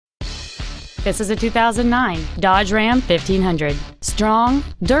This is a 2009 Dodge Ram 1500. Strong,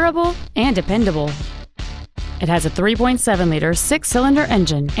 durable, and dependable. It has a 3.7-liter six-cylinder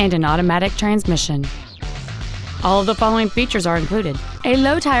engine and an automatic transmission. All of the following features are included: a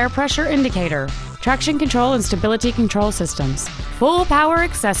low tire pressure indicator, traction control and stability control systems, full power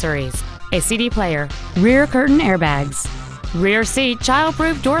accessories, a CD player, rear curtain airbags, rear seat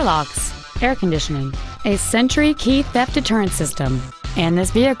child-proof door locks, air conditioning, a Sentry key theft deterrent system, and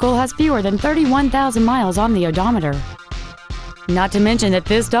this vehicle has fewer than 31,000 miles on the odometer. Not to mention that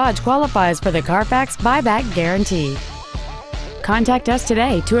this Dodge qualifies for the Carfax buyback guarantee. Contact us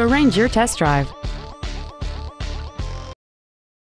today to arrange your test drive.